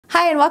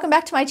Hi and welcome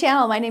back to my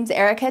channel. My name's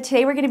Erica.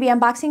 Today we're going to be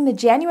unboxing the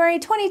January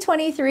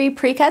 2023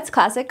 PreCuts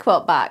Classic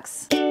Quilt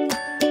Box.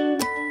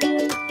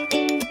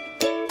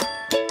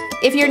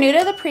 If you're new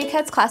to the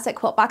PreCuts Classic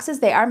Quilt Boxes,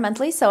 they are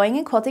monthly sewing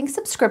and quilting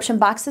subscription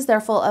boxes. They're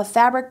full of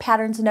fabric,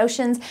 patterns,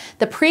 notions.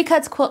 The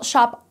PreCuts Quilt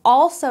Shop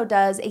also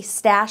does a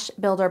stash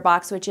builder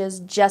box, which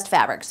is just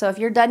fabric. So if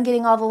you're done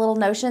getting all the little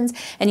notions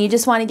and you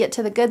just want to get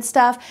to the good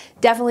stuff,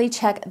 definitely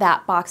check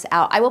that box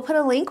out. I will put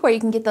a link where you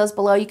can get those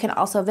below. You can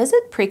also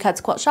visit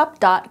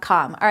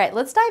PreCutsQuiltShop.com. All right,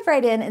 let's dive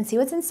right in and see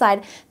what's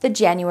inside the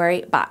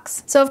January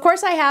box. So of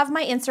course I have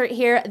my insert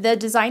here. The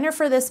designer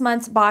for this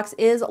month's box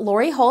is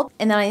Lori Holt,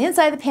 and then on the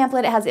inside of the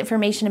pamphlet it has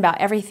information about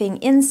everything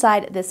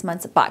inside this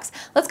month's box.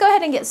 Let's go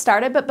ahead and get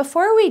started, but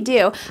before we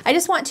do, I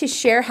just want to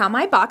share how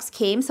my box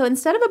came. So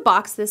instead of a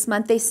box this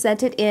month, they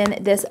sent it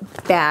in this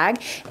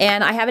bag,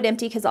 and I have it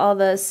empty because all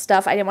the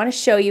stuff, I didn't want to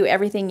show you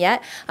everything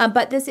yet,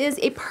 but this is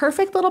a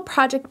perfect little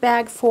project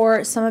bag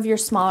for some of your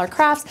smaller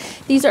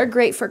crafts. These are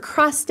great for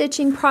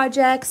cross-stitching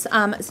projects,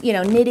 you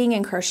know, knitting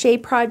and crochet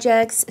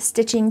projects,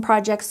 stitching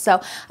projects.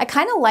 So I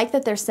kind of like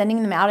that they're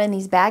sending them out in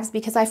these bags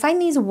because I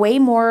find these way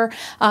more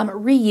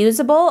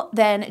reusable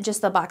than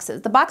just the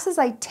boxes. The boxes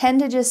I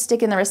tend to just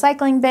stick in the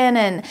recycling bin,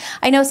 and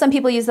I know some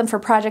people use them for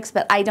projects,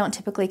 but I don't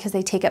typically because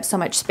they take up so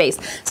much space.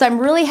 So I'm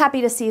really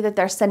happy to see that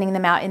they're sending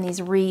them out in these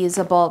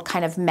reusable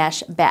kind of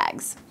mesh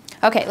bags.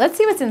 Okay, let's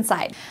see what's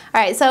inside.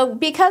 All right, so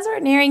because we're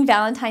nearing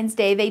Valentine's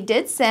Day, they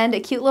did send a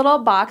cute little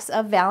box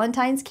of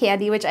Valentine's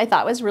candy, which I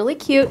thought was really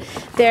cute.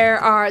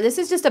 This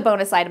is just a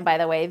bonus item, by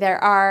the way.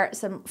 There are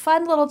some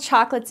fun little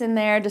chocolates in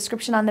there,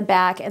 description on the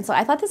back, and so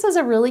I thought this was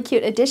a really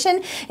cute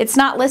addition. It's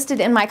not listed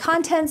in my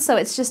contents, so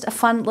it's just a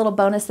fun little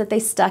bonus that they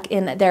stuck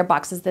in their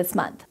boxes this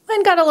month.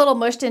 Mine got a little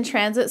mushed in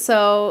transit,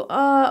 so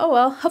oh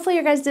well, hopefully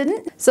you guys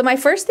didn't. So my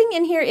first thing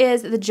in here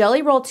is the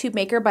Jelly Roll Tube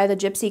Maker by the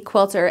Gypsy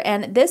Quilter,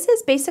 and this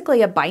is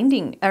basically a binding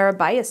or a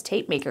bias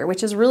tape maker,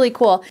 which is really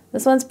cool.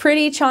 This one's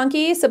pretty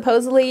chunky.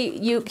 Supposedly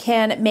you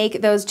can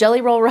make those jelly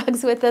roll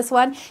rugs with this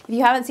one. If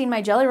you haven't seen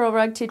my jelly roll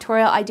rug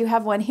tutorial, I do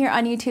have one here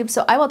on YouTube,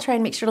 so I will try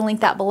and make sure to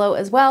link that below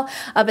as well.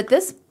 But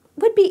this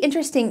would be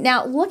interesting.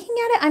 Now, looking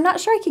at it, I'm not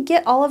sure I could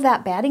get all of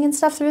that batting and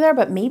stuff through there,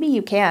 but maybe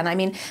you can. I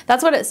mean,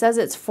 that's what it says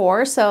it's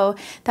for, so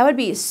that would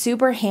be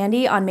super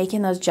handy on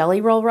making those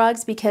jelly roll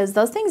rugs because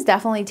those things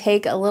definitely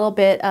take a little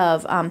bit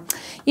of,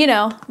 you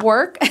know,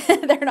 work.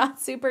 They're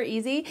not super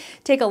easy.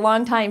 Take a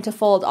long time to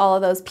fold all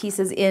of those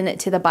pieces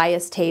into the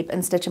bias tape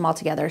and stitch them all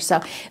together.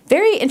 So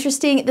very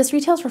interesting. This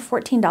retails for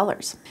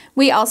 $14.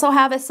 We also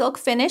have a silk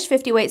finish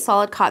 50 weight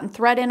solid cotton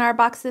thread in our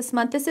box this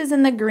month. This is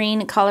in the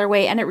green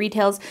colorway and it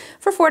retails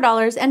for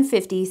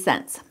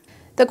 $4.50.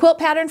 The quilt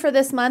pattern for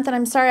this month, and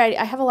I'm sorry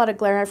I have a lot of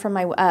glare from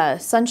my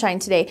sunshine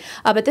today,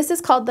 but this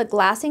is called the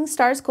Glassing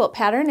Stars quilt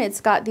pattern.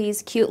 It's got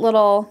these cute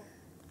little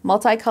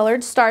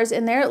multicolored stars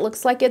in there. It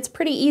looks like it's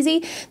pretty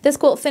easy. This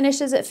quilt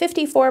finishes at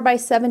 54 by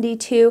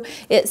 72.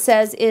 It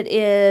says it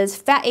is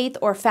fat eighth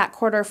or fat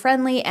quarter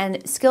friendly,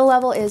 and skill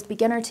level is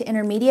beginner to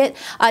intermediate.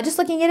 Just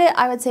looking at it,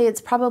 I would say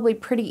it's probably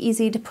pretty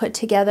easy to put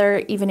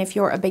together even if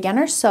you're a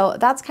beginner, so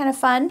that's kind of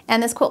fun.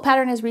 And this quilt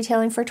pattern is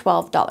retailing for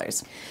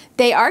 $12.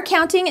 They are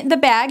counting the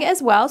bag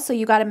as well, so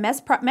you got a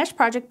mesh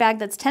project bag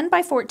that's 10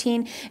 by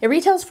 14. It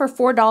retails for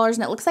 $4,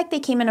 and it looks like they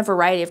came in a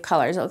variety of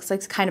colors. It looks like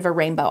it's kind of a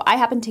rainbow. I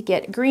happen to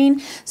get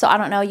green, so I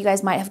don't know, you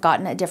guys might have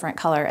gotten a different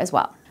color as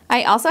well.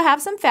 I also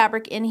have some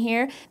fabric in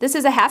here. This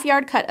is a half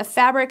yard cut of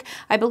fabric.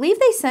 I believe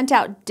they sent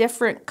out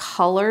different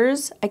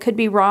colors. I could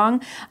be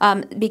wrong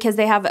because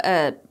they have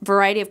a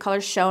variety of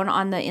colors shown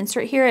on the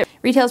insert here. It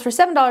retails for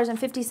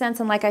 $7.50,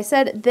 and like I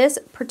said, this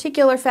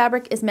particular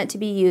fabric is meant to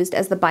be used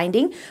as the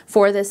binding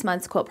for this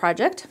month's quilt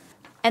project.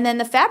 And then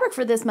the fabric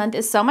for this month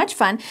is so much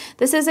fun.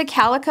 This is a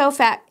calico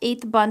fat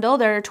eighth bundle.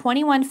 There are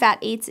 21 fat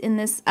eighths in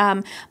this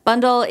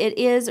bundle. It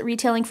is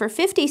retailing for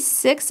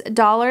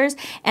 $56,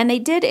 and they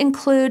did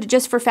include,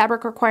 just for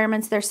fabric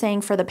requirements, they're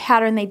saying for the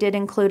pattern, they did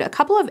include a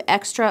couple of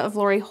extra of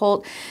Lori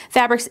Holt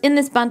fabrics in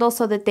this bundle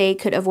so that they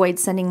could avoid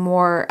sending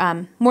more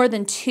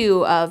than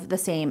two of the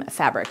same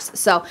fabrics.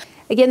 So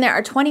again, there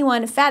are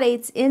 21 fat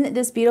eighths in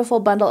this beautiful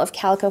bundle of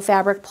calico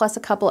fabric plus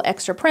a couple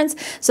extra prints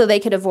so they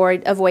could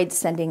avoid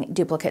sending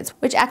duplicates,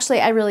 which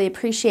actually I really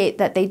appreciate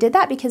that they did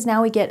that because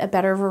now we get a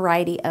better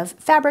variety of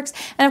fabrics.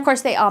 And of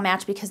course they all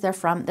match because they're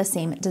from the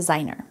same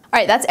designer. All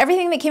right, that's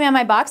everything that came in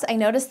my box. I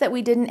noticed that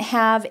we didn't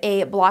have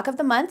a block of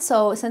the month,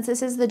 so since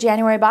this is the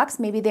January box,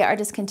 maybe they are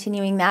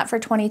discontinuing that for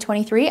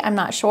 2023. I'm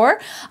not sure.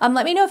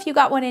 Let me know if you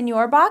got one in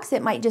your box.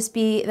 It might just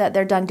be that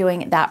they're done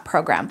doing that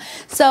program.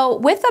 So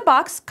with the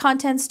box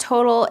contents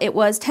total, it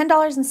was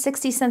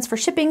 $10.60 for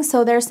shipping,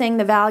 so they're saying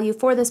the value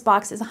for this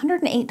box is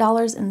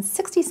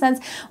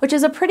 $108.60, which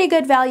is a pretty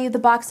good value. The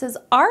boxes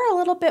are a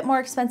little bit more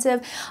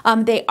expensive.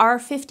 They are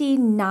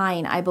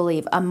 $59, I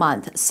believe, a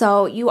month,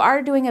 so you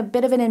are doing a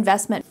bit of an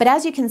investment. But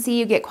as you can see,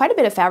 you get quite a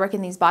bit of fabric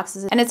in these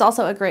boxes, and it's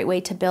also a great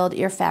way to build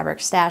your fabric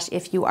stash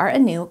if you are a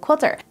new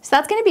quilter. So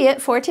that's going to be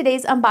it for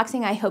today's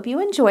unboxing. I hope you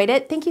enjoyed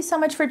it. Thank you so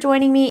much for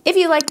joining me. If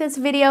you like this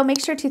video,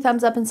 make sure to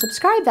thumbs up and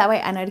subscribe. That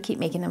way I know to keep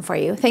making them for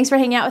you. Thanks for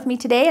hanging out with me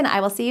today, and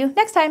I will see you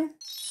next time.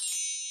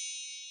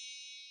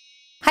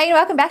 Hi and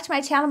welcome back to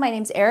my channel. My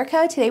name is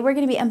Erica. Today we're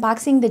going to be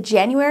unboxing the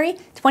January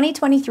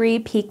 2023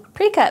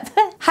 Pre-Cut.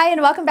 Hi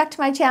and welcome back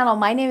to my channel.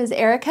 My name is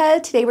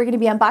Erica. Today we're going to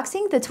be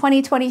unboxing the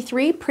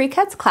 2023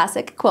 Pre-Cuts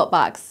Classic Quilt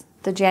Box,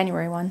 the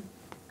January one.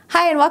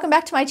 Hi and welcome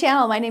back to my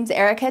channel. My name is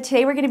Erica.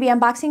 Today we're going to be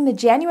unboxing the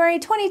January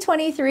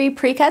 2023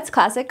 Pre-Cuts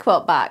Classic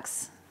Quilt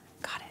Box.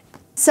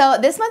 So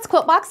this month's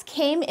quilt box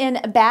came in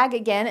a bag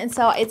again, and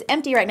so it's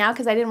empty right now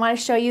because I didn't want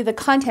to show you the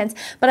contents,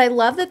 but I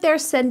love that they're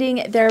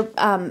sending their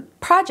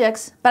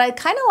projects, but I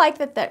kind of like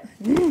that they're...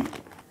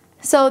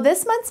 So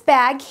this month's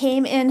bag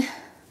came in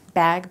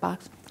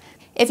box.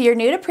 If you're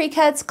new to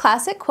Pre-Cuts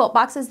Classic Quilt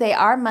Boxes, they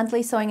are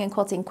monthly sewing and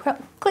quilting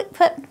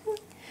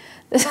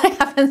This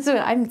happens,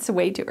 it's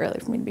way too early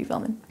for me to be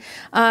filming.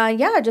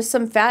 Yeah, just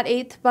some fat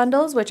 1/8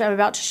 bundles, which I'm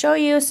about to show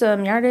you,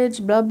 some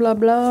yardage, blah, blah,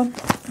 blah.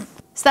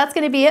 So that's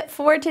going to be it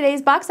for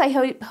today's box. I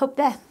hope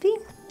that...